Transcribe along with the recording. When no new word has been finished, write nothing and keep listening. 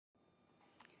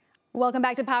Welcome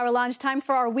back to Power Lunch. Time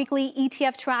for our weekly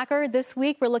ETF tracker. This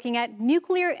week, we're looking at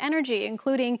nuclear energy,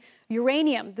 including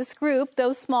uranium. This group,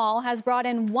 though small, has brought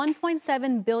in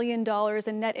 $1.7 billion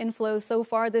in net inflows so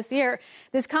far this year.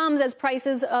 This comes as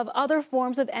prices of other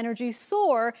forms of energy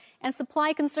soar, and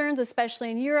supply concerns,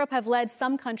 especially in Europe, have led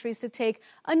some countries to take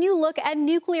a new look at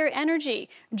nuclear energy.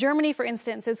 Germany, for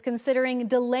instance, is considering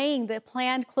delaying the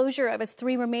planned closure of its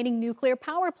 3 remaining nuclear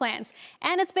power plants.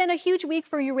 And it's been a huge week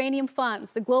for uranium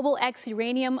funds. The global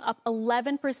uranium up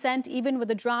 11%, even with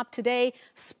a drop today.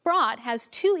 Sprott has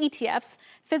 2 ETFs,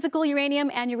 physical uranium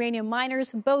and uranium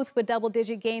miners, both with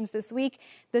double-digit gains this week.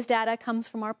 This data comes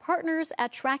from our partners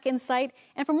at Track Insight.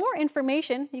 And for more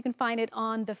information, you can find it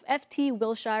on the FT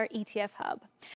Wilshire ETF Hub.